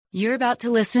You're about to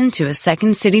listen to a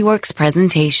Second City Works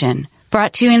presentation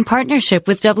brought to you in partnership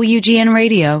with WGN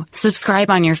Radio. Subscribe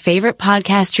on your favorite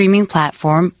podcast streaming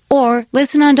platform or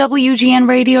listen on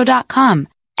WGNradio.com.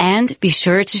 And be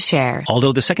sure to share.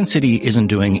 Although the Second City isn't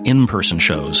doing in-person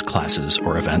shows, classes,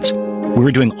 or events,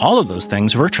 we're doing all of those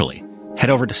things virtually. Head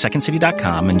over to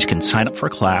secondcity.com and you can sign up for a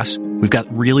class. We've got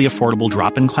really affordable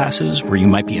drop-in classes where you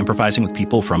might be improvising with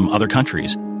people from other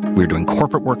countries. We're doing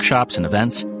corporate workshops and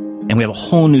events. And we have a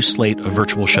whole new slate of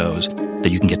virtual shows that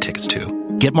you can get tickets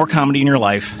to. Get more comedy in your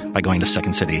life by going to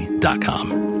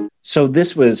secondcity.com. So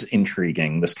this was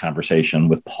intriguing, this conversation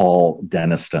with Paul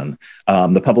Denniston.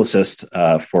 The publicist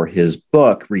for his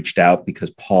book reached out because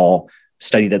Paul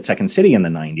studied at Second City in the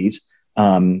 90s.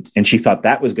 And she thought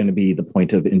that was going to be the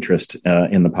point of interest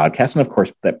in the podcast. And of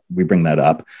course, that we bring that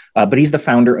up. But he's the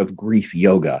founder of Grief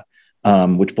Yoga,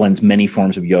 which blends many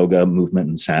forms of yoga, movement,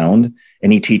 and sound.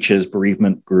 And he teaches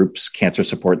bereavement groups, cancer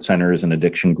support centers, and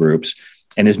addiction groups.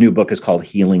 And his new book is called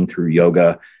Healing Through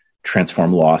Yoga,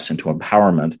 Transform Loss into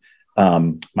Empowerment.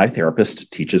 My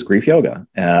therapist teaches grief yoga,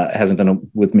 hasn't done it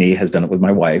with me, has done it with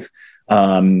my wife.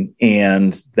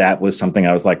 And that was something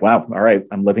I was like, wow, all right,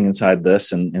 I'm living inside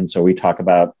this. And so we talk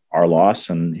about our loss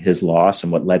and his loss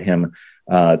and what led him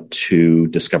to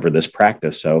discover this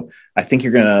practice. So I think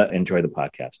you're going to enjoy the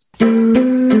podcast.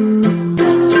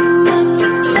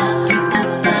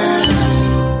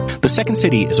 The Second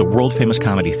City is a world-famous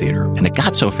comedy theater, and it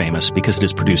got so famous because it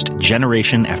has produced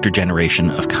generation after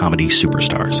generation of comedy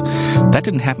superstars. That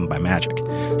didn't happen by magic.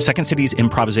 Second City's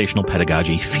improvisational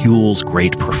pedagogy fuels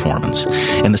great performance,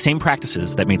 and the same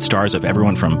practices that made stars of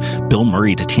everyone from Bill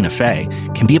Murray to Tina Fey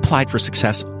can be applied for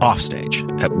success offstage,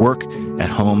 at work,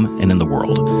 at home, and in the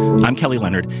world. I'm Kelly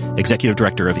Leonard, Executive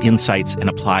Director of Insights and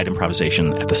Applied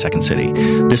Improvisation at the Second City.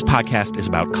 This podcast is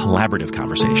about collaborative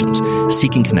conversations,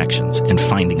 seeking connections, and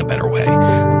finding a better way.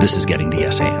 This is Getting to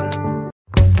Yes And.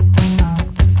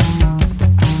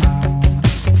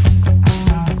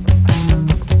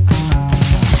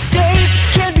 Days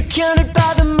can't be counted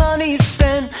by the money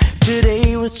spent.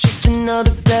 Today was just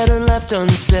another letter left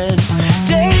unsaid.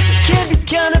 Days can't be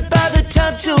counted by the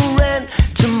time till rent.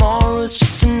 Tomorrow's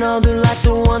just another like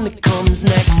the one that comes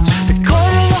next. The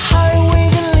corner of the highway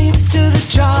that leads to the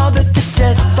job, at the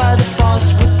desk by the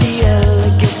boss with the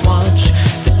elegant watch.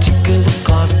 The tick of the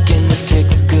clock and the tick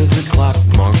of the clock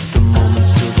mark the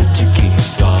moments till the ticking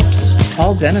stops.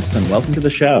 Paul Denniston, welcome to the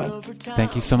show.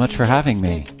 Thank you so much for having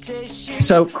me.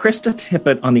 So Krista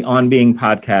Tippett on the On Being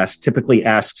podcast typically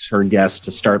asks her guests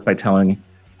to start by telling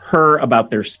her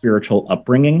about their spiritual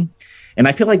upbringing. And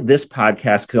I feel like this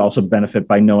podcast could also benefit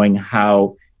by knowing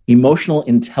how emotional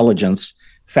intelligence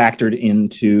factored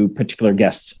into particular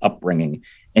guests' upbringing.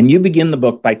 And you begin the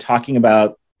book by talking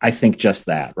about, I think, just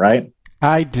that, right?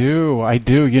 I do.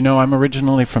 You know, I'm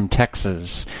originally from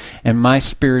Texas, and my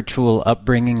spiritual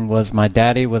upbringing was my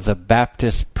daddy was a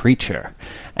Baptist preacher,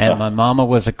 and my mama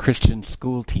was a Christian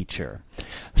school teacher.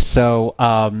 So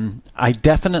I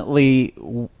definitely,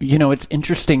 you know, it's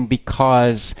interesting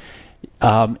because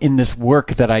in this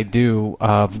work that I do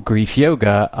of grief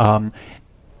yoga,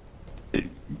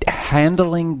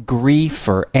 handling grief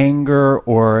or anger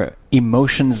or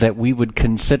emotions that we would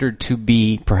consider to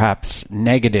be perhaps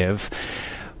negative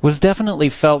was definitely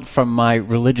felt from my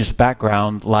religious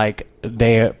background like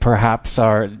they perhaps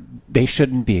are, they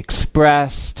shouldn't be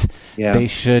expressed. Yeah. They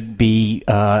should be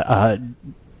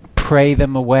pray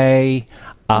them away.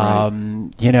 Right.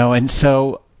 You know, and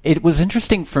so it was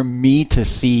interesting for me to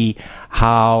see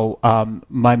how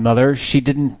my mother, she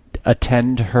didn't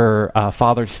attend her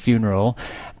father's funeral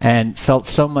and felt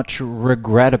so much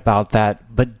regret about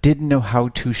that, but didn't know how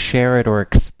to share it or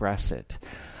express it.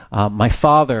 My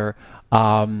father,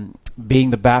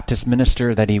 being the Baptist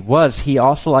minister that he was, he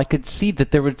also, I could see that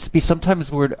there would be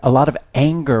sometimes where a lot of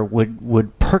anger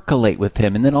would percolate with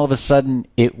him, and then all of a sudden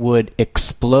it would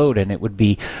explode, and it would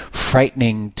be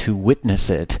frightening to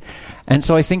witness it. And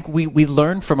so I think we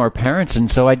learned from our parents, and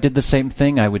so I did the same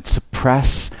thing. I would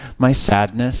suppress my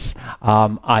sadness.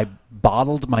 I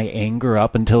bottled my anger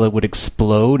up until it would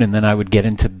explode, and then I would get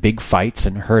into big fights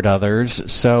and hurt others.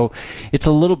 So it's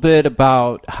a little bit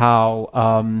about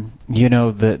how, you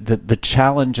know, the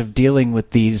challenge of dealing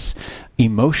with these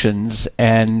emotions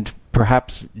and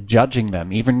perhaps judging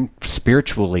them, even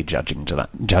spiritually judging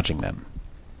them.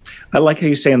 I like how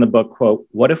you say in the book, quote,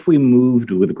 "What if we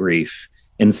moved with grief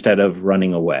instead of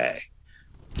running away?"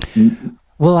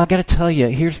 Well, I got to tell you,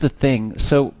 here's the thing.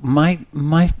 So my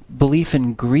belief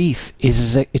in grief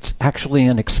is that it's actually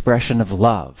an expression of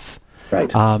love.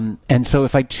 Right. And so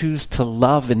if I choose to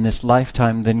love in this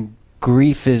lifetime, then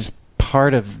grief is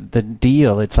part of the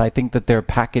deal. I think that they're a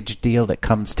package deal that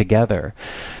comes together.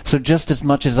 So just as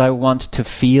much as I want to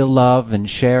feel love and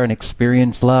share and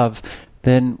experience love,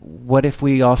 then what if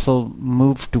we also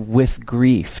moved with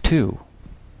grief too?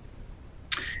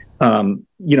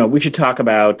 We should talk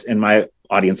about, and my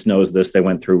audience knows this, they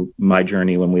went through my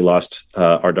journey when we lost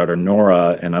our daughter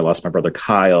Nora, and I lost my brother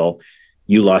Kyle.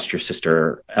 You lost your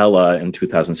sister Ella in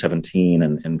 2017,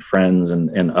 and friends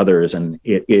and others. And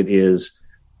it is,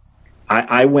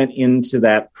 I went into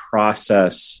that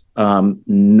process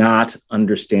not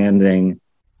understanding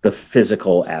the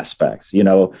physical aspects.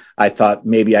 I thought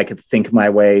maybe I could think my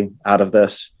way out of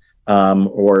this,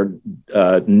 or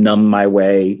numb my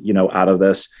way, out of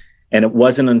this. And it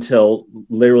wasn't until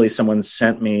literally someone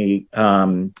sent me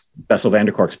Bessel van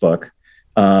der Kolk's book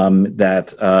that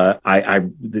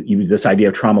this idea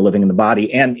of trauma living in the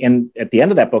body. And at the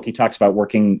end of that book, he talks about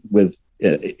working with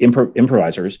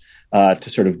improvisers to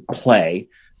sort of play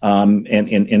and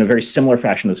in a very similar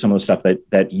fashion to some of the stuff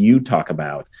that you talk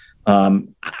about.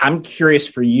 I'm curious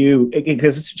for you,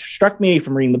 because it struck me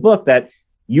from reading the book that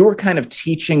you were kind of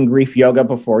teaching grief yoga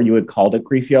before you had called it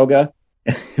grief yoga.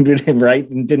 Right?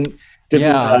 And didn't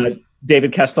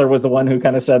David Kessler was the one who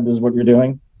kind of said, this is what you're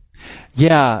doing?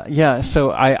 Yeah.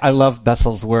 So I love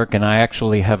Bessel's work, and I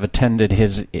actually have attended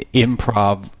his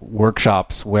improv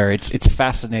workshops where it's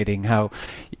fascinating how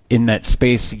in that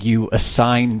space you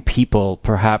assign people,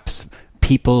 perhaps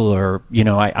or,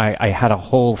 I had a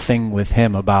whole thing with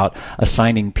him about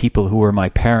assigning people who were my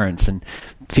parents and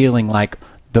feeling like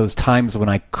those times when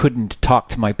I couldn't talk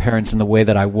to my parents in the way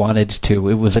that I wanted to.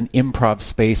 It was an improv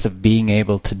space of being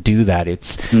able to do that.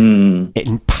 It's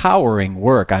empowering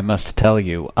work, I must tell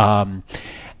you. So,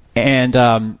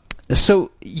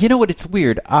 what? It's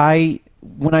weird.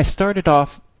 When I started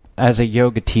off as a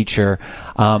yoga teacher,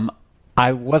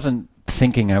 I wasn't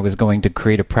thinking I was going to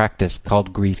create a practice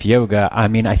called grief yoga. I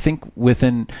mean, I think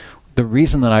the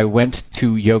reason that I went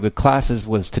to yoga classes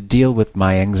was to deal with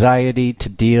my anxiety, to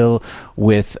deal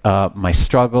with my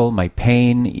struggle, my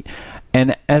pain.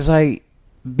 And as I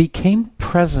became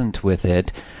present with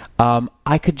it,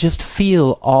 I could just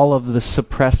feel all of the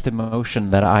suppressed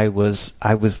emotion that I was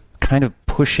kind of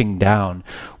pushing down,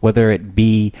 whether it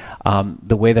be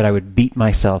the way that I would beat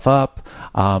myself up,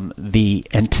 the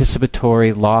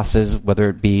anticipatory losses, whether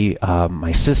it be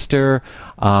my sister,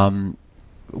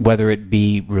 whether it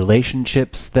be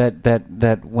relationships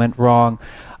that went wrong.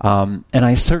 And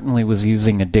I certainly was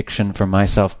using addiction for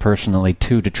myself personally,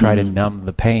 too, to try to numb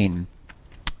the pain.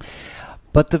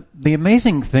 But the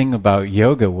amazing thing about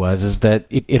yoga is that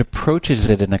it approaches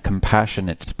it in a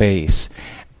compassionate space.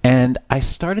 And I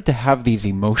started to have these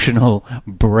emotional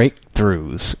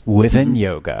breakthroughs within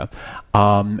yoga.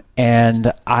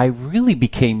 And I really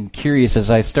became curious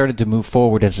as I started to move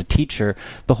forward as a teacher,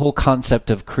 the whole concept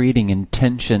of creating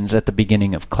intentions at the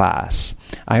beginning of class.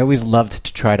 I always loved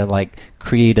to try to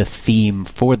create a theme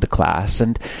for the class.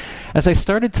 And as I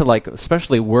started to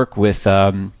especially work with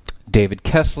David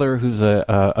Kessler, who's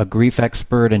a grief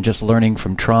expert, and just learning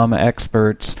from trauma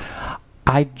experts,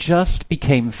 I just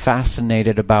became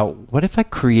fascinated about what if I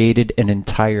created an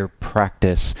entire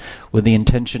practice with the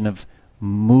intention of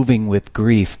moving with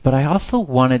grief, but I also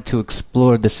wanted to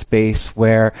explore the space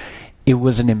where it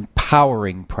was an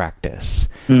empowering practice.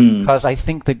 Because I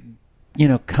think that,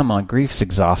 come on, grief's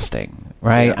exhausting,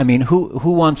 right? Yeah. I mean,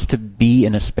 who wants to be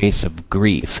in a space of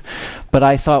grief? But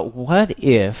I thought, what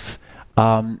if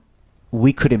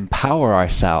we could empower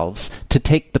ourselves to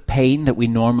take the pain that we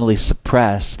normally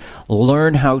suppress,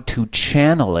 learn how to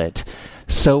channel it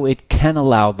so it can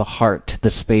allow the heart, the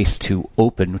space to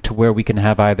open to where we can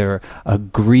have either a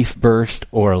grief burst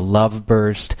or a love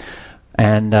burst.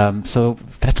 And so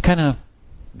that's kind of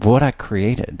what I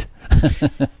created.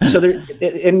 So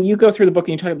and you go through the book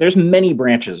and you talk, there's many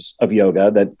branches of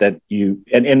yoga that you,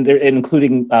 and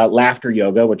including laughter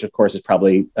yoga, which of course is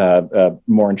probably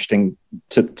more interesting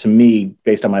to me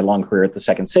based on my long career at the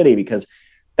Second City, because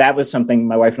that was something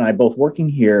my wife and I both working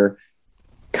here,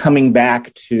 coming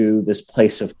back to this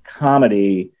place of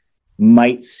comedy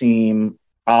might seem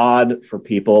odd for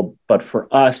people, but for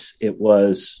us, it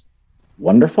was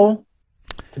wonderful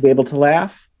to be able to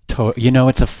laugh.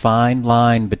 It's a fine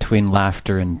line between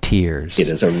laughter and tears. It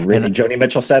is Joni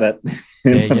Mitchell said it.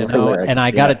 And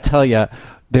I got to tell you,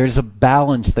 there's a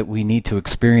balance that we need to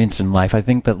experience in life. I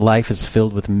think that life is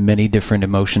filled with many different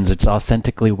emotions. It's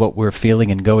authentically what we're feeling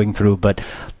and going through, but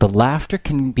the laughter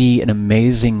can be an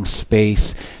amazing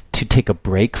space to take a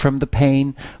break from the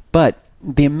pain. But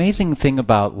the amazing thing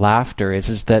about laughter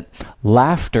is that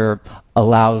laughter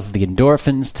allows the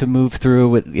endorphins to move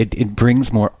through. It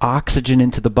brings more oxygen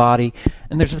into the body.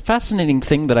 And there's a fascinating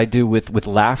thing that I do with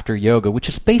laughter yoga, which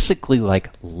is basically like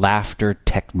laughter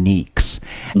techniques.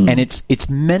 And it's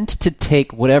meant to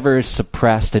take whatever is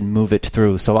suppressed and move it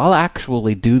through. So I'll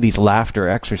actually do these laughter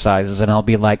exercises, and I'll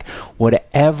be like,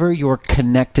 whatever you're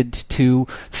connected to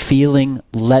feeling,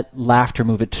 let laughter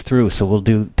move it through. So we'll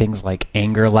do things like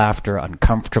anger laughter,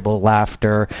 uncomfortable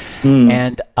laughter,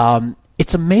 and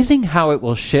it's amazing how it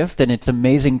will shift, and it's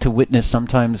amazing to witness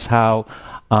sometimes how,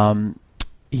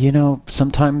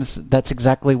 sometimes that's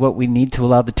exactly what we need to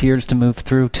allow the tears to move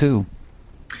through too.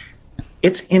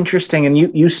 It's interesting, and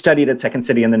you studied at Second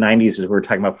City in the 90s, as we were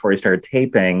talking about before we started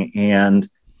taping, and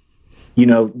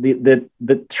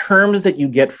the terms that you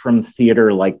get from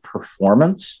theater, like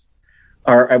performance,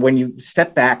 are when you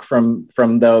step back from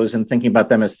those and thinking about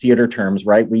them as theater terms,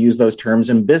 right? We use those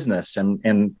terms in business,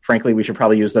 and frankly, we should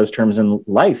probably use those terms in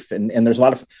life. And there's a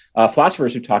lot of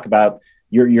philosophers who talk about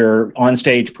your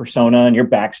onstage persona and your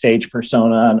backstage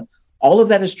persona, and all of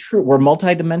that is true. We're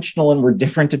multidimensional and we're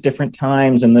different at different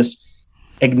times. And this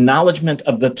acknowledgement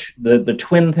of the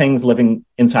twin things living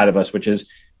inside of us, which is,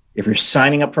 if you're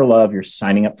signing up for love, you're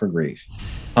signing up for grief,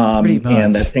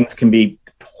 and that things can be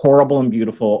horrible and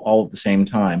beautiful all at the same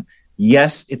time.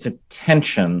 Yes, it's a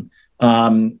tension,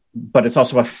 but it's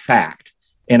also a fact.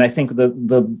 And I think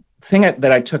the thing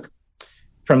that I took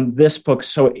from this book,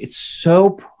 so it's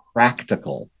so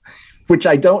practical, which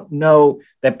I don't know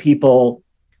that people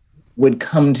would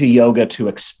come to yoga to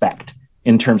expect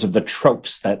in terms of the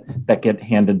tropes that get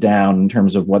handed down in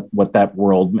terms of what that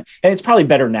world. And it's probably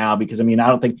better now because, I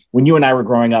don't think when you and I were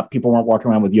growing up, people weren't walking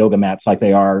around with yoga mats like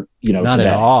they are, not today.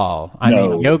 At all. I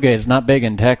mean, yoga is not big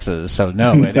in Texas, so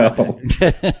no.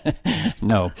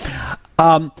 No.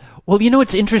 Well,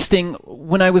 it's interesting.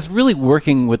 When I was really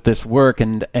working with this work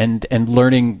and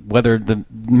learning whether the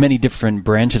many different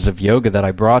branches of yoga that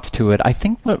I brought to it, I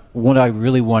think what I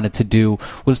really wanted to do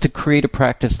was to create a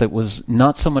practice that was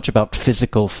not so much about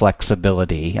physical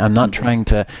flexibility. I'm not trying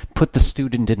to put the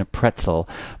student in a pretzel,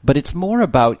 but it's more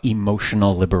about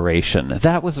emotional liberation.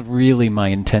 That was really my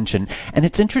intention. And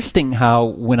it's interesting how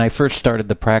when I first started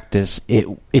the practice,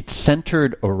 it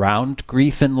centered around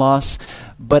grief and loss,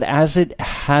 but as it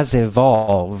has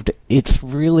evolved, it's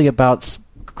really about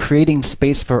creating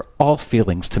space for all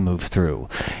feelings to move through.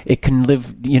 It can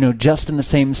live, just in the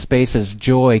same space as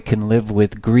joy, can live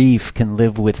with grief, can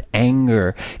live with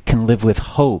anger, can live with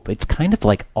hope. It's kind of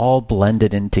like all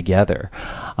blended in together.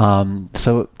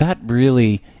 So that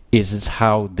really is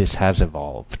how this has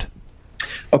evolved.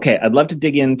 Okay, I'd love to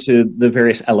dig into the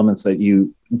various elements that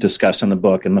you discuss in the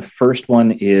book. And the first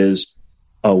one is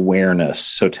awareness.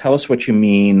 So tell us what you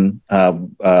mean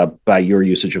by your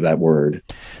usage of that word.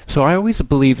 So I always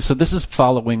believe, so this is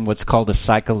following what's called a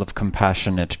cycle of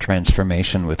compassionate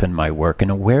transformation within my work, and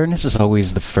awareness is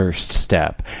always the first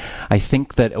step. I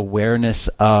think that awareness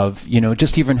of,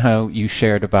 just even how you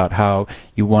shared about how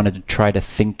you wanted to try to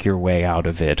think your way out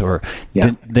of it, or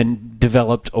then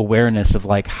developed awareness of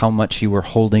like how much you were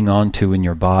holding on to in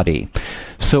your body.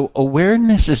 So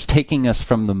awareness is taking us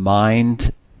from the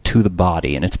mind to the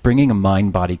body, and it's bringing a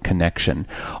mind-body connection.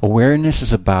 Awareness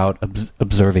is about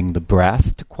observing the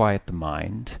breath to quiet the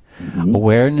mind. Mm-hmm.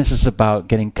 Awareness is about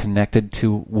getting connected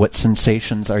to what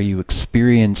sensations are you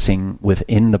experiencing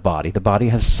within the body. The body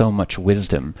has so much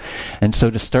wisdom. And so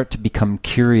to start to become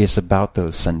curious about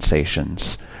those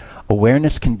sensations.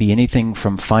 Awareness can be anything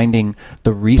from finding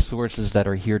the resources that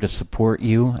are here to support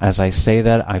you. As I say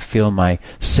that, I feel my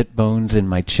sit bones in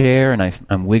my chair, and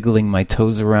I'm wiggling my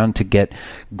toes around to get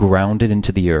grounded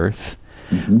into the earth.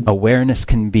 Mm-hmm. Awareness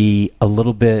can be a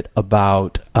little bit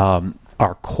about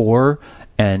our core,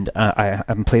 and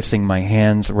I'm placing my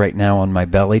hands right now on my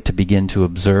belly to begin to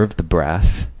observe the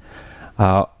breath.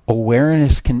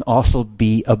 Awareness can also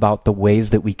be about the ways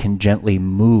that we can gently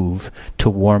move to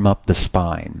warm up the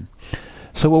spine.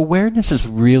 So awareness is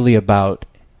really about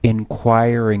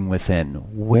inquiring within.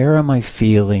 Where am I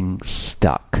feeling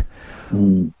stuck?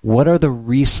 What are the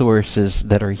resources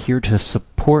that are here to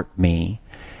support me?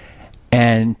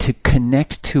 And to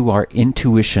connect to our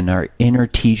intuition, our inner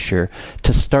teacher,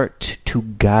 to start to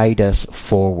guide us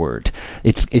forward.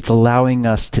 It's allowing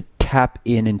us to tap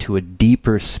into a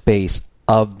deeper space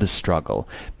of the struggle,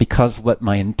 because what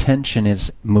my intention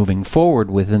is moving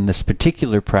forward within this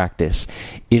particular practice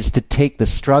is to take the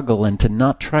struggle and to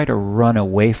not try to run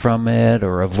away from it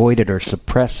or avoid it or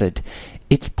suppress it.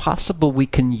 It's possible we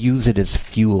can use it as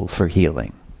fuel for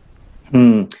healing.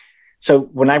 So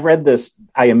when I read this,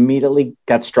 I immediately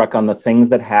got struck on the things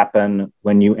that happen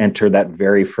when you enter that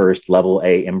very first level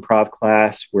A improv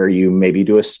class, where you maybe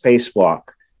do a spacewalk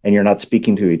and you're not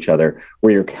speaking to each other,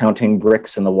 where you're counting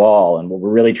bricks in the wall. And what we're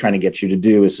really trying to get you to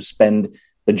do is suspend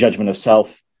the judgment of self,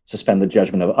 suspend the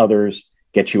judgment of others,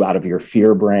 get you out of your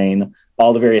fear brain,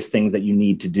 all the various things that you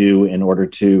need to do in order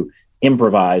to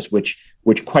improvise, which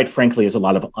quite frankly is a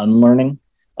lot of unlearning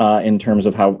in terms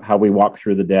of how we walk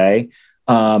through the day.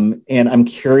 And I'm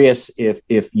curious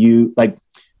if you, like,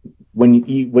 when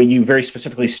you very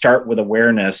specifically start with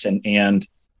awareness, and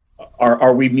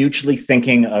are we mutually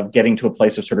thinking of getting to a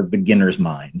place of sort of beginner's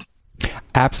mind?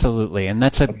 Absolutely. And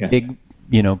that's a big,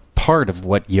 part of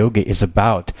what yoga is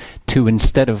about, to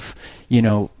instead of,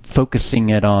 focusing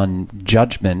it on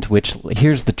judgment, which,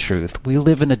 here's the truth, we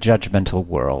live in a judgmental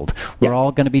world. We're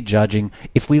all going to be judging.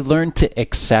 If we learn to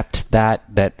accept that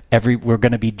we're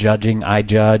going to be judging, I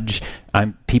judge,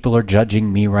 people are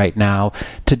judging me right now,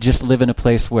 to just live in a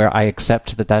place where I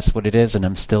accept that that's what it is, and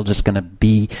I'm still just going to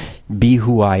be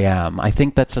who I am. I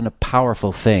think that's a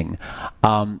powerful thing.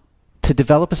 To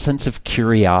develop a sense of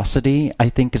curiosity, I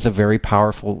think, is a very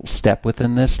powerful step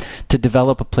within this. To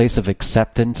develop a place of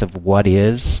acceptance of what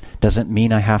is doesn't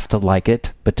mean I have to like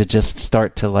it, but to just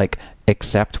start to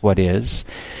accept what is.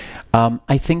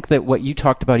 I think that what you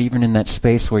talked about, even in that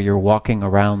space where you're walking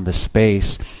around the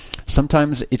space,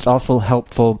 sometimes it's also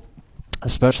helpful,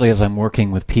 especially as I'm working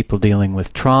with people dealing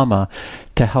with trauma,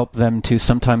 to help them to,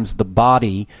 sometimes the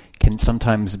body can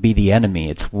sometimes be the enemy.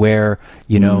 It's where,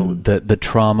 the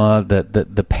trauma,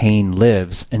 the pain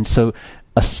lives. And so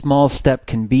a small step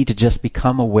can be to just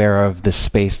become aware of the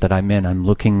space that I'm in. I'm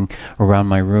looking around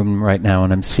my room right now,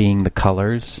 and I'm seeing the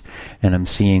colors, and I'm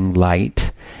seeing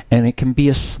light. And it can be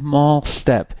a small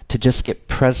step to just get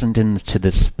present into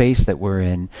the space that we're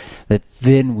in, that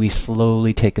then we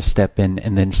slowly take a step in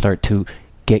and then start to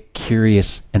get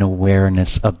curious and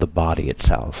awareness of the body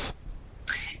itself.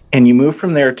 And you move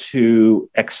from there to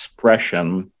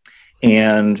expression.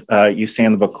 And you say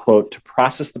in the book, quote, to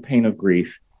process the pain of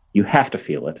grief, you have to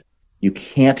feel it. You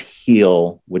can't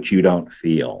heal what you don't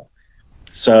feel.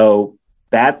 So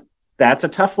that's a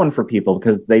tough one for people,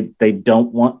 because they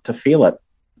don't want to feel it.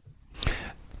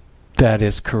 That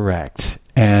is correct.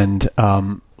 And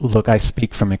look, I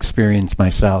speak from experience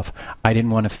myself. I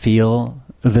didn't want to feel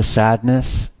the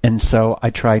sadness, and so I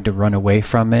tried to run away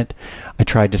from it. I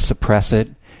tried to suppress it.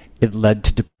 It led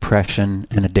to depression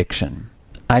and addiction.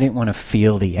 I didn't want to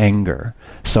feel the anger,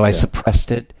 so I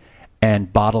suppressed it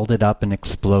and bottled it up and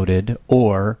exploded,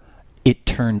 or it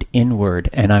turned inward,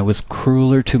 and I was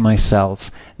crueler to myself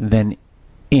than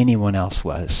anyone else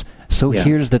was. So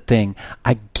here's the thing.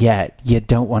 I get you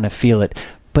don't want to feel it,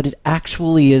 but it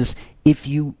actually is, if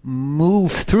you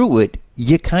move through it,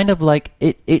 you kind of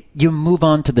you move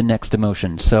on to the next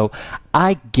emotion. So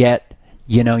I get,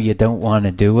 you don't want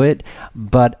to do it,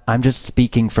 but I'm just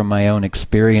speaking from my own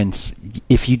experience.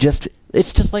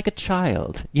 It's just like a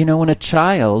child. When a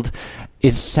child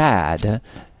is sad,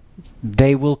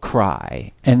 they will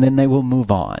cry, and then they will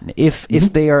move on. If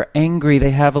they are angry,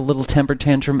 they have a little temper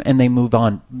tantrum, and they move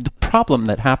on. The problem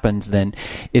that happens then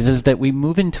is that we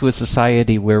move into a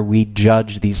society where we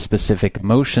judge these specific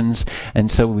emotions,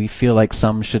 and so we feel like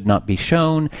some should not be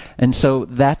shown, and so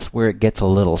that's where it gets a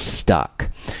little stuck.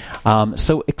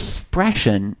 So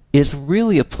expression is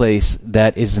really a place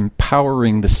that is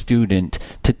empowering the student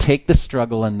to take the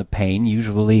struggle and the pain.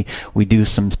 Usually we do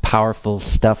some powerful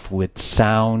stuff with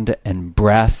sound and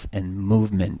breath and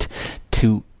movement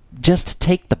to just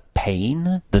take the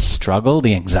pain, the struggle,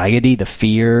 the anxiety, the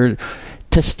fear,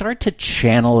 to start to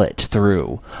channel it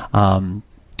through.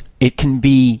 It can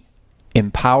be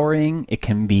empowering. It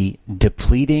can be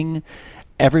depleting.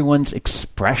 Everyone's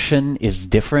expression is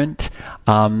different,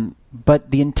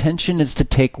 but the intention is to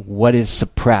take what is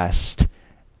suppressed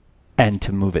and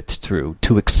to move it through,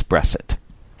 to express it.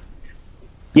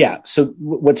 Yeah. So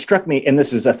what struck me, and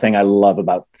this is a thing I love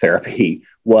about therapy,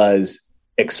 was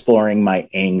exploring my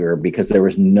anger, because there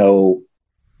was no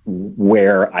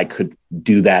where I could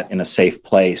do that in a safe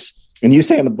place. And you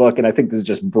say in the book, and I think this is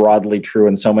just broadly true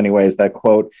in so many ways, that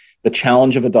quote, the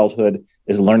challenge of adulthood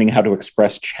is learning how to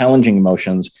express challenging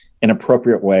emotions in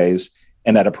appropriate ways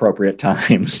and at appropriate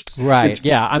times. Right.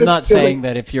 Yeah. I'm not saying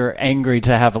that if you're angry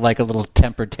to have a little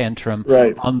temper tantrum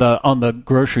on the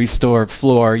grocery store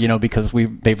floor, because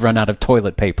they've run out of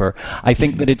toilet paper. I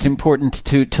think that it's important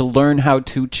to learn how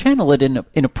to channel it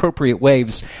in appropriate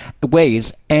ways,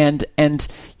 and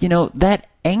that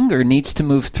anger needs to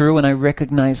move through, and I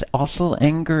recognize also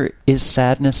anger is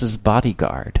sadness's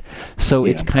bodyguard. So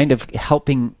it's kind of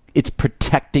helping, it's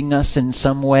protecting us in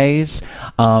some ways,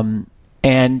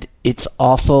 and it's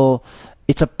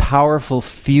a powerful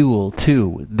fuel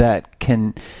too that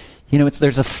can,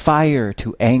 there's a fire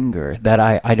to anger that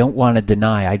I don't want to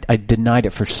deny. I denied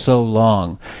it for so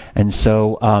long. And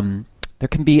so there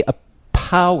can be a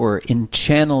power in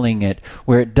channeling it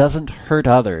where it doesn't hurt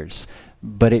others,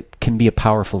 but it can be a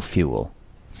powerful fuel.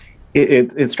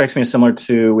 It strikes me as similar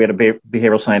to, we had a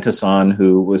behavioral scientist on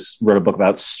who wrote a book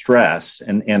about stress.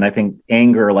 And I think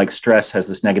anger, like stress, has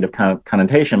this negative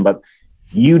connotation, but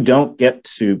you don't get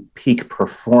to peak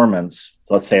performance,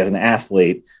 let's say as an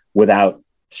athlete, without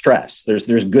stress.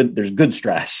 There's good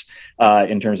stress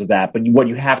in terms of that. But what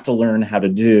you have to learn how to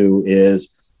do is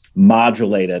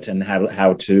modulate it and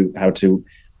how to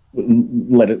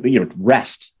let it,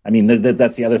 rest. I mean,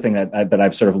 that's the other thing that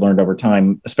I've sort of learned over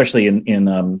time, especially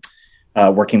in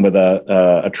working with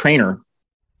a trainer,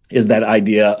 is that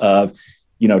idea of,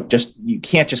 you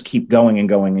can't just keep going and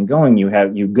going and going.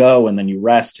 You go and then you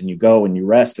rest, and you go and you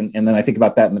rest. And then I think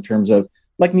about that in the terms of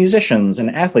like musicians and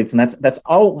athletes, and that's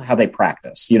all how they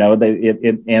practice,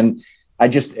 and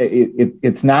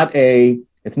it's not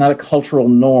a cultural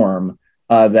norm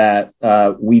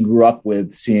that we grew up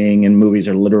with seeing in movies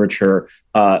or literature,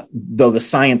 though the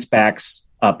science backs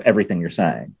up everything you're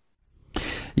saying.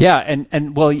 Yeah,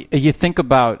 and well, you think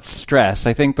about stress.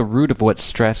 I think the root of what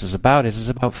stress is about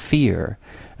fear.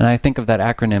 And I think of that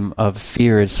acronym of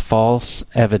fear as false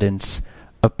evidence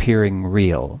appearing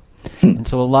real. And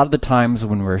so a lot of the times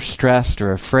when we're stressed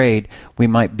or afraid, we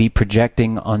might be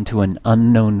projecting onto an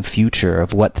unknown future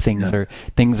of what things are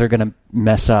going to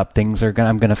mess up, I'm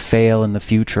going to fail in the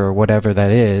future, or whatever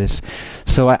that is.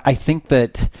 So I think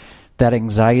that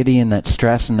anxiety and that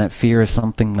stress and that fear is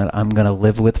something that I'm going to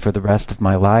live with for the rest of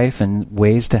my life, and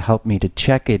ways to help me to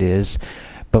check it is,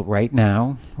 but right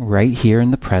now, right here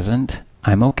in the present,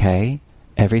 I'm okay,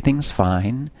 everything's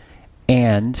fine,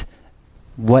 and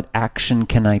what action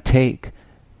can I take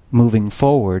moving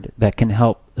forward that can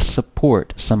help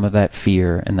support some of that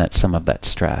fear and some of that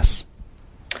stress?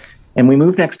 And we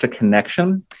move next to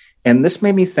connection. And this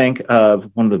made me think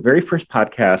of one of the very first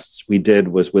podcasts we did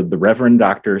was with the Reverend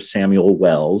Dr. Samuel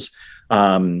Wells,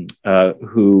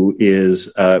 who he was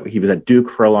at Duke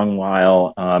for a long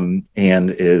while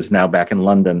and is now back in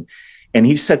London. And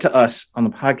he said to us on the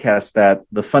podcast that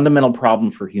the fundamental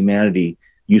problem for humanity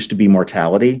used to be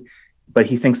mortality, but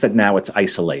he thinks that now it's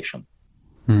isolation.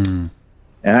 And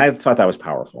I thought that was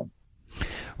powerful.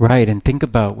 Right, and think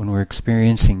about when we're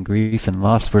experiencing grief and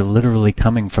loss, we're literally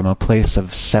coming from a place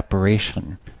of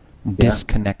separation,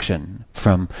 disconnection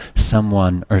from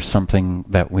someone or something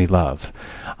that we love.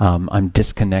 I'm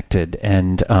disconnected,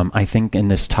 and I think in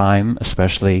this time,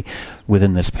 especially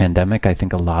within this pandemic, I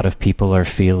think a lot of people are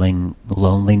feeling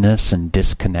loneliness and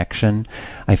disconnection.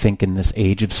 I think in this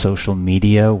age of social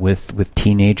media with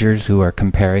teenagers who are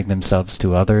comparing themselves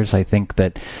to others, I think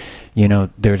that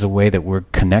there's a way that we're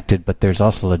connected, but there's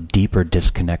also a deeper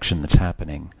disconnection that's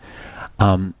happening.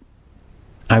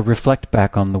 I reflect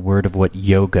back on the word of what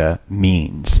yoga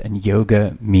means, and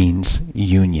yoga means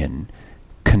union,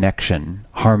 connection,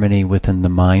 harmony within the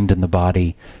mind and the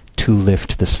body to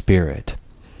lift the spirit.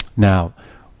 Now,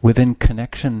 within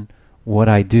connection, what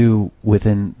I do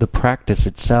within the practice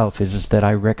itself is that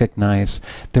I recognize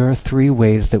there are 3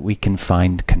 ways that we can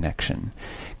find connection.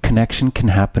 Connection can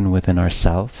happen within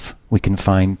ourselves. We can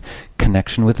find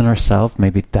connection within ourselves.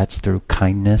 Maybe that's through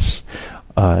kindness,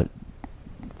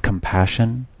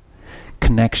 compassion.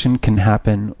 Connection can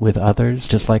happen with others,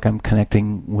 just like I'm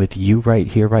connecting with you right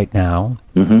here, right now.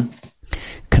 Mm-hmm.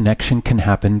 Connection can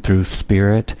happen through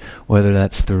spirit, whether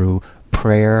that's through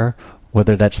prayer,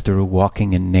 whether that's through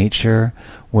walking in nature,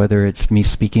 whether it's me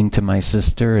speaking to my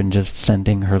sister and just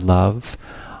sending her love.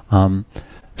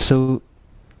 So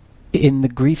in the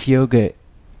grief yoga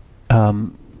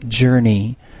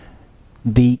journey,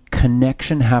 the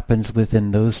connection happens within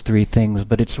those 3 things,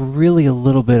 but it's really a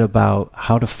little bit about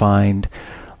how to find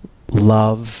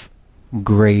love,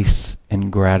 grace,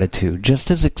 and gratitude. Just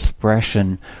as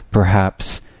expression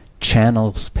perhaps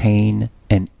channels pain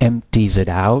and empties it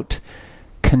out,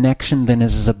 connection then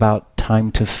is about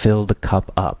time to fill the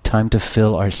cup up, time to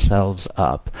fill ourselves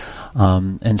up.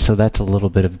 And so that's a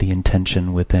little bit of the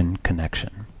intention within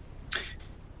connection.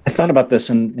 I thought about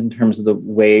this in terms of the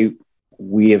way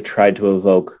we have tried to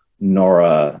evoke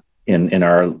Nora in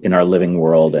our living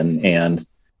world, and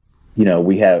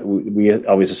we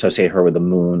always associate her with the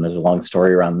moon. There's a long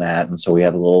story around that, and so we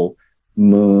have a little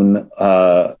moon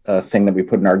thing that we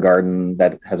put in our garden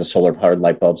that has a solar powered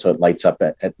light bulb, so it lights up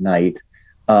at night.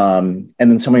 And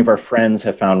then so many of our friends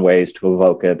have found ways to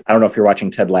evoke it. I don't know if you're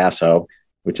watching Ted Lasso,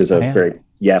 which is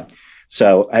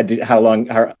So how long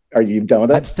are you done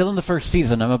with it? I'm still in the first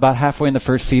season. I'm about halfway in the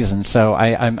first season, so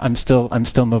I'm still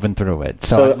moving through it.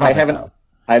 So I haven't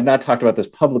I've not talked about this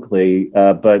publicly,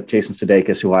 but Jason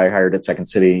Sudeikis, who I hired at Second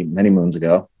City many moons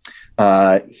ago,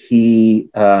 he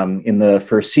in the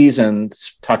first season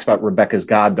talks about Rebecca's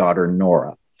goddaughter,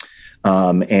 Nora.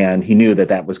 And he knew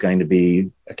that was going to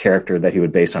be a character that he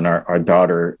would base on our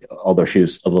daughter, although she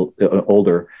was a little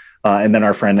older. And then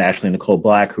our friend Ashley Nicole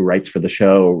Black, who writes for the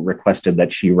show, requested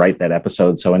that she write that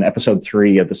episode. So in episode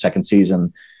 3 of the second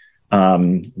season,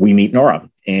 we meet Nora,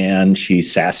 and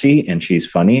she's sassy and she's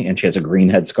funny and she has a green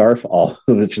headscarf, all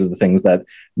of which are the things that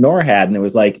Nora had. And it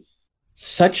was like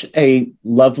such a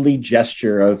lovely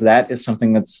gesture of that is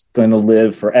something that's going to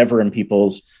live forever in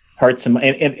people's hearts.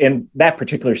 And that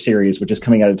particular series, which is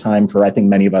coming at a time for, I think,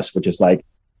 many of us, which is like,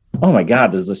 oh my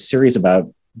God, there's a series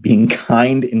about being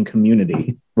kind in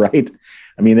community, right?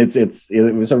 I mean, it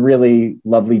was a really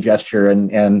lovely gesture,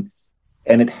 and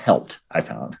it helped, I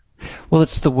found. Well,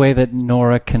 it's the way that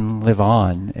Nora can live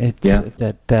on.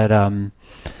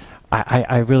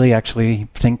 I really actually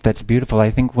think that's beautiful.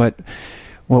 I think what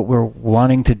we're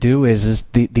wanting to do is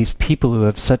these people who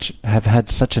have had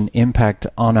such an impact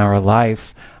on our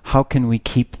life, how can we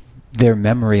keep their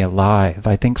memory alive?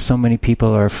 I think so many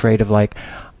people are afraid of, like,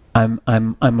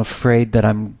 I'm afraid that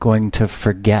I'm going to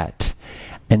forget.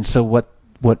 And so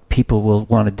what people will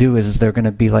want to do is they're going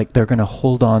to be like, they're going to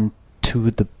hold on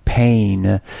to the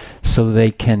pain so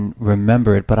they can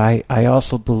remember it. But I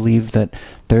also believe that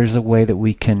there's a way that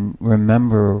we can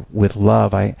remember with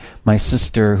love. My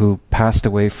sister, who passed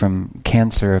away from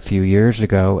cancer a few years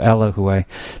ago, Ella, who I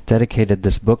dedicated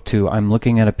this book to, I'm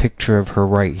looking at a picture of her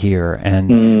right here,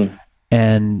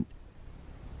 and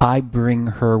I bring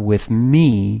her with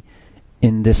me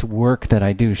in this work that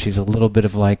I do. She's a little bit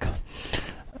of like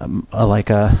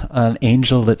an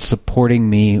angel that's supporting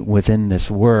me within this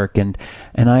work, and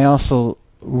I also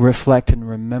reflect and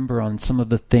remember on some of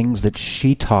the things that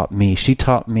she taught me. She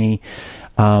taught me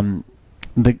to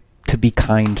be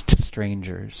kind to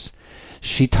strangers.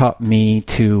 She taught me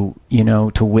to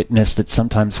witness that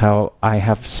sometimes how I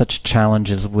have such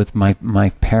challenges with my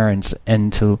parents,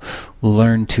 and to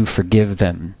learn to forgive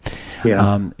them.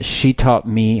 Yeah. She taught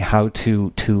me how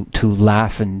to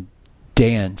laugh and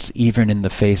dance even in the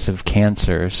face of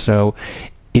cancer. So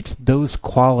it's those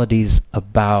qualities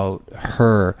about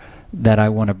her that I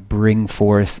want to bring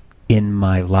forth in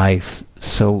my life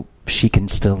so she can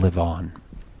still live on.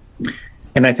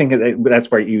 And I think that's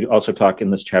where you also talk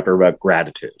in this chapter about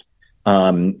gratitude.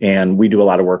 And we do a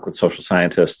lot of work with social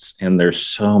scientists, and there's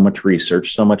so much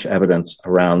research, so much evidence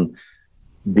around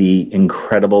the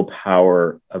incredible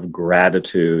power of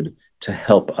gratitude to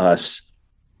help us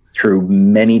through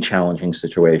many challenging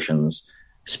situations,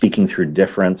 speaking through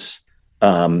difference,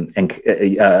 and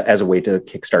as a way to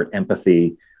kickstart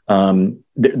empathy. And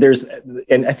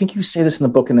I think you say this in the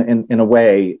book in a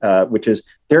way, which is,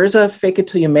 there is a fake it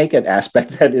till you make it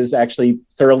aspect that is actually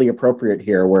thoroughly appropriate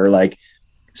here, where, like,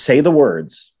 say the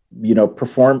words,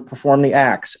 perform the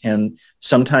acts, and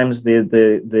sometimes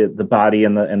the body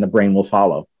and the brain will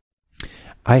follow.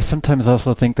 I sometimes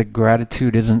also think that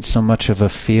gratitude isn't so much of a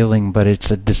feeling, but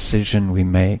it's a decision we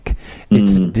make.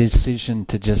 It's a decision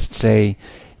to just say,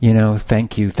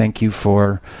 thank you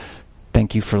for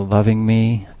loving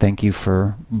me. Thank you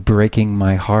for breaking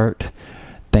my heart.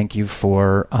 Thank you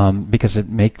for, because it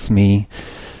makes me,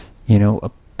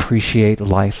 appreciate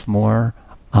life more.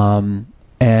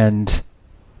 And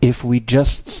if we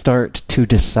just start to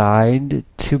decide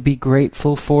to be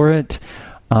grateful for it,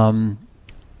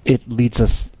 it leads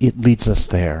us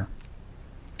there.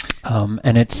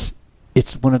 And it's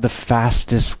one of the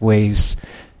fastest ways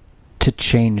to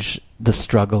change the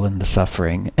struggle and the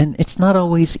suffering. And it's not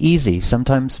always easy.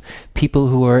 Sometimes people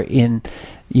who are in,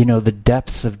 the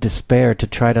depths of despair, to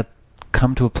try to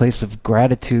come to a place of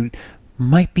gratitude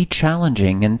might be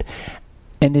challenging. And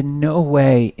in no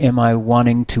way am I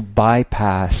wanting to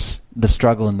bypass the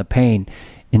struggle and the pain.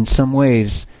 In some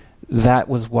ways, that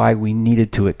was why we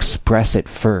needed to express it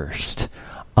first,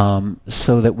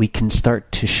 so that we can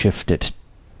start to shift it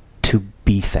to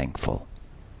be thankful.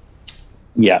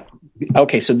 Yeah.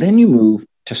 Okay, so then you move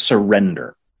to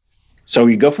surrender. So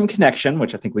you go from connection,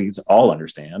 which I think we all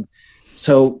understand.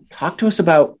 So talk to us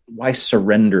about why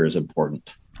surrender is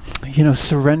important.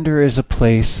 Surrender is a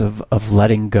place of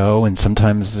letting go, and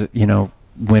sometimes,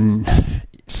 when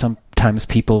sometimes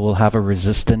people will have a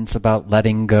resistance about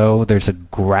letting go, there's a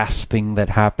grasping that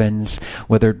happens,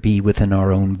 whether it be within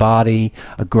our own body,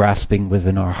 a grasping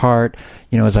within our heart.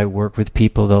 As I work with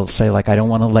people, they'll say, like, I don't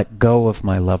want to let go of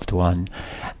my loved one.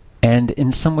 And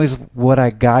in some ways, what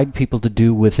I guide people to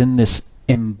do within this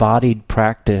embodied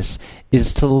practice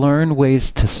is to learn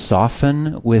ways to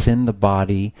soften within the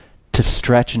body, to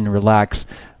stretch and relax,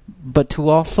 but to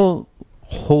also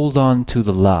hold on to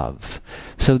the love.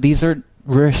 So these are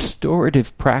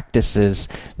restorative practices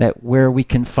that where we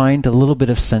can find a little bit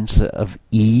of sense of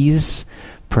ease,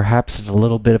 perhaps a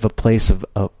little bit of a place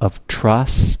of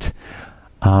trust.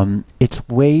 It's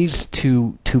ways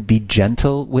to be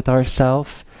gentle with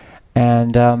ourselves.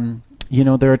 And,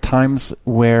 there are times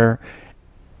where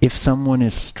if someone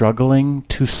is struggling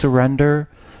to surrender,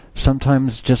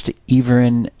 sometimes just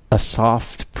even a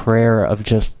soft prayer of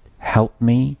just help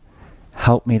me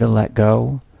to let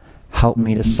go, help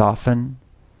me to soften,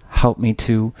 help me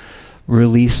to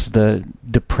release the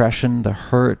depression, the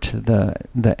hurt,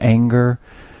 the anger.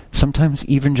 Sometimes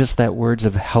even just that words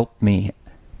of help me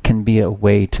can be a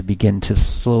way to begin to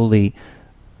slowly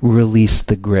release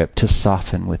the grip, to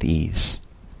soften with ease.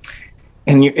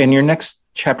 And your next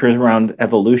chapter is around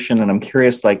evolution, and I'm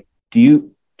curious, like,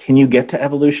 can you get to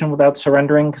evolution without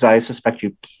surrendering? Because I suspect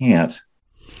you can't.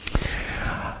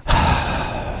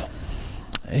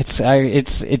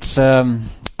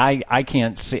 I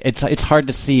can't see. It's hard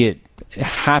to see it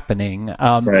happening.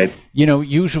 Right.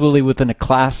 Usually within a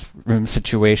classroom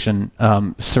situation,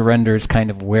 surrender is kind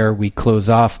of where we close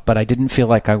off, but I didn't feel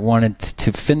like I wanted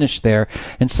to finish there.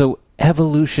 And so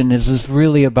evolution is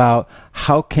really about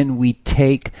how can we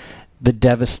take the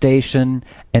devastation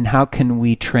and how can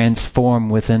we transform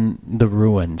within the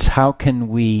ruins? How can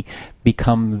we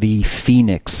become the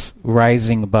phoenix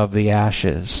rising above the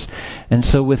ashes? And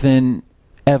so within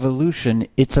evolution,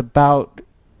 it's about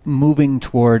moving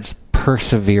towards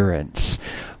perseverance,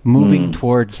 moving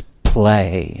towards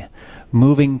play,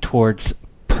 moving towards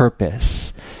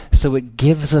purpose. So it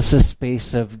gives us a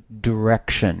space of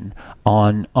direction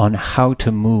on how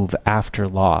to move after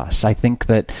loss. I think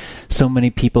that so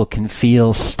many people can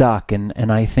feel stuck,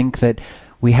 and I think that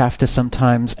we have to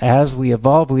sometimes, as we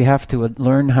evolve, we have to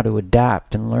learn how to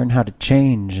adapt and learn how to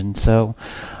change. And so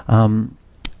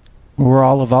we're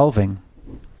all evolving.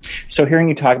 So hearing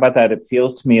you talk about that, it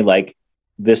feels to me like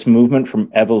this movement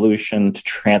from evolution to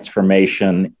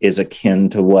transformation is akin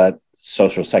to what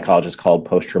social psychologists call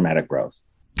post-traumatic growth.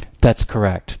 That's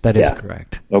correct. That is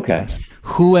correct. Okay. Yes.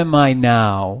 Who am I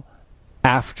now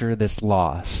after this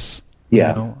loss?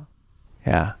 Yeah.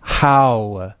 Yeah.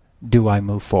 How do I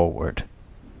move forward?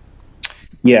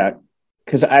 Yeah.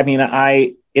 Because I mean,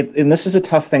 and this is a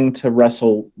tough thing to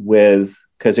wrestle with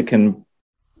because it can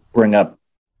bring up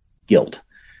guilt.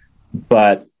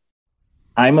 But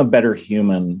I'm a better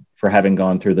human for having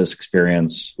gone through this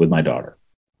experience with my daughter.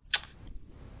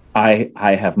 I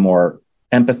have more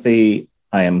empathy.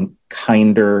 I am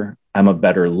kinder. I'm a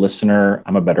better listener.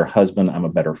 I'm a better husband. I'm a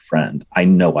better friend. I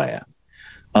know I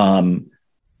am.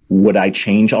 Would I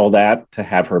change all that to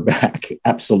have her back?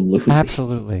 Absolutely.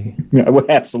 Absolutely. I would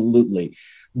absolutely.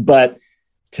 But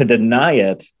to deny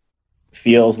it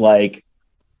feels like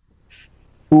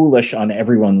foolish on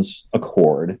everyone's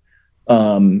accord.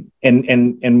 And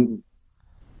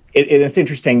it's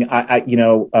interesting.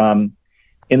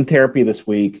 In therapy this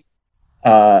week,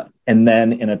 and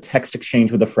then in a text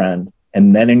exchange with a friend,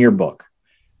 and then in your book.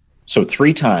 So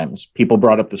 3 times people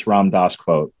brought up this Ram Dass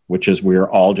quote, which is, "We're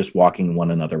all just walking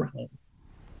one another home."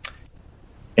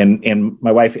 And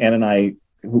my wife Ann and I,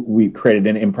 we created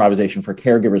an improvisation for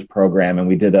caregivers program, and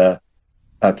we did a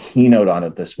keynote on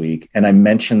it this week. And I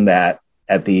mentioned that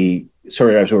at the sort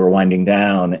of as we were winding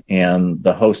down, and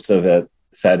the host of it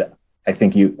said,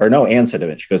 Ann said to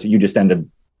it, she goes, "You just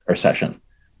ended our session."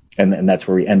 And that's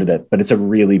where we ended it. But it's a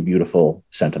really beautiful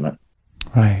sentiment.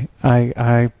 Right.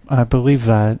 I believe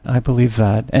that. I believe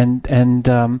that. And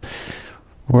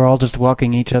we're all just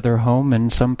walking each other home,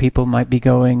 and some people might be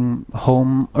going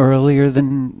home earlier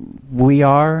than we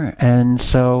are. And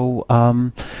so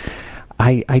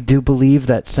I do believe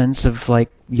that sense of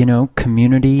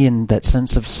community and that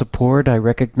sense of support. I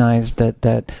recognize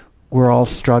that we're all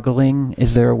struggling.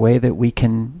 Is there a way that we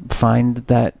can find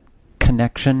that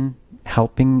connection,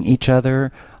 helping each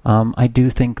other? I do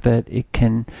think that it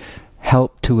can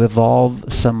help to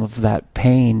evolve some of that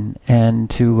pain, and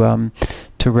to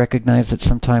recognize that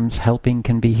sometimes helping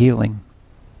can be healing.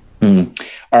 All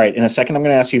right. In a second, I'm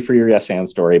going to ask you for your yes and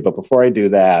story. But before I do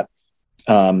that,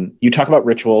 you talk about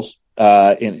rituals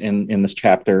in this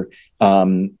chapter.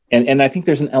 And I think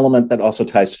there's an element that also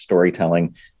ties to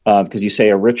storytelling, because you say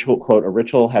a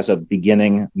ritual has a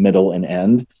beginning, middle, and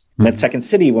end. And at Second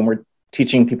City, when we're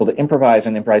teaching people to improvise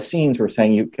and improvise scenes, we're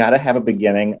saying you've got to have a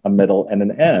beginning, a middle, and an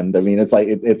end. I mean, it's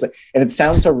and it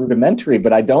sounds so rudimentary,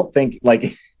 but I don't think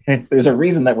there's a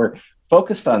reason that we're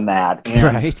focused on that. And,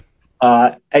 right.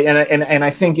 And I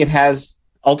think it has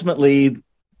ultimately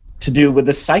to do with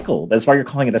the cycle. That's why you're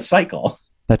calling it a cycle.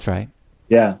 That's right.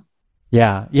 Yeah.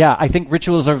 Yeah. I think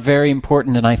rituals are very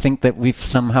important, and I think that we've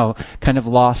somehow kind of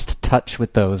lost touch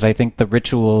with those. I think the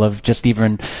ritual of just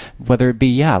even, whether it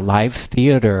be, live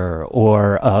theater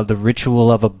or the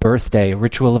ritual of a birthday, a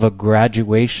ritual of a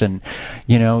graduation,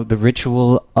 the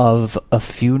ritual of a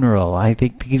funeral. I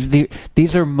think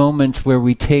these are moments where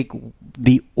we take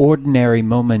the ordinary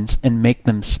moments and make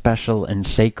them special and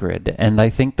sacred. And I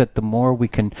think that the more we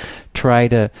can try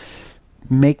to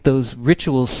make those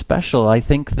rituals special, I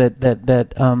think that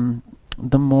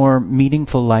the more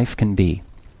meaningful life can be.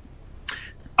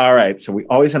 All right. So we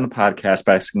always end the podcast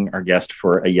by asking our guest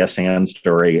for a yes and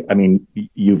story. I mean,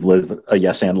 you've lived a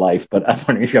yes and life, but I'm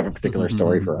wondering if you have a particular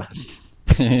story for us.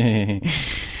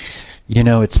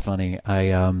 It's funny.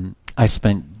 I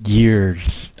spent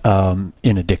years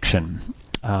in addiction.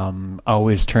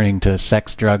 Always turning to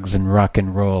sex, drugs, and rock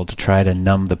and roll to try to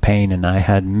numb the pain. And I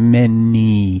had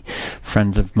many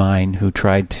friends of mine who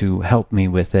tried to help me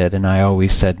with it, and I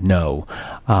always said no.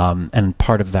 And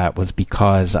part of that was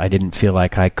because I didn't feel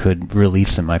like I could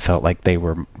release them. I felt like they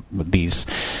were these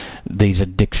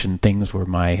addiction things were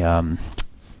my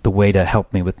the way to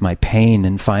help me with my pain.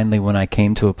 And finally, when I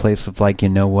came to a place of like, you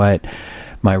know what,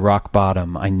 my rock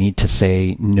bottom, I need to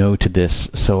say no to this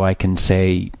so I can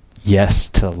say yes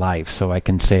to life, so I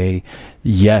can say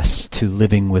yes to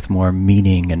living with more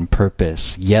meaning and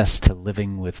purpose, yes to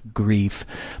living with grief,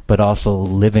 but also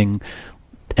living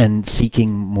and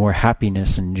seeking more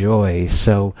happiness and joy.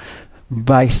 So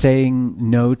by saying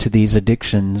no to these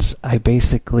addictions, I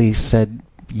basically said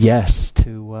yes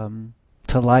to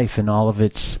life and all of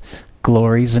its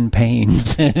glories and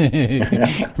pains. That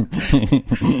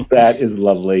is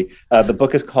lovely. The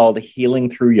book is called Healing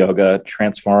Through Yoga,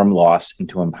 Transform Loss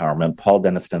into Empowerment. Paul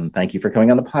Denniston, thank you for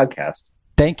coming on the podcast.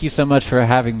 Thank you so much for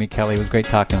having me, Kelly. It was great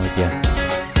talking with you.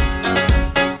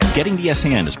 Getting the Yes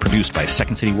And is produced by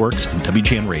Second City Works and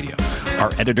WGN Radio.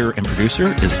 Our editor and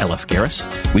producer is LF Garris.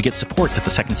 We get support at the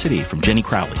Second City from Jenny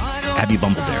Crowley, Abby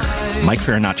Bumbledare, Mike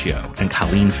Farinaccio, and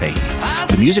Colleen Fahey.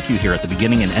 The music you hear at the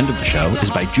beginning and end of the show is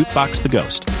by Jukebox the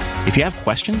Ghost. If you have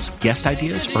questions, guest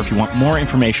ideas, or if you want more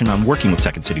information on working with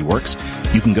Second City Works,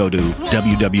 you can go to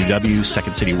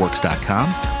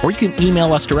www.secondcityworks.com, or you can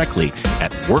email us directly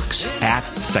at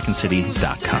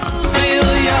works@secondcity.com.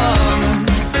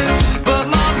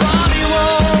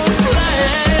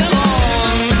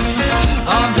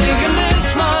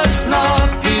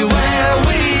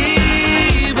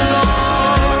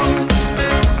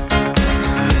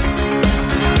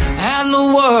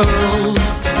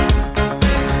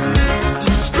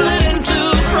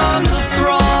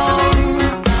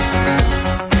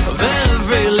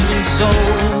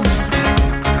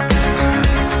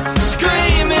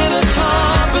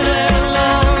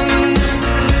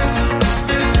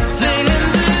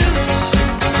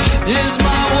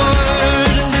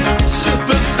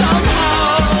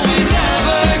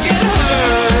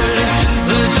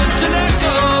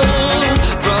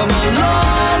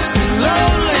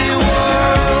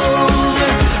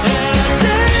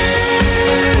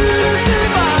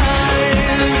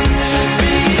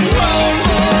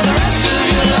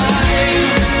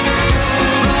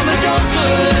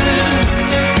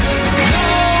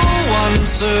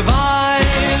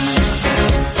 Survives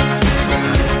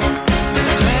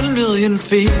 10 billion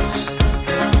feet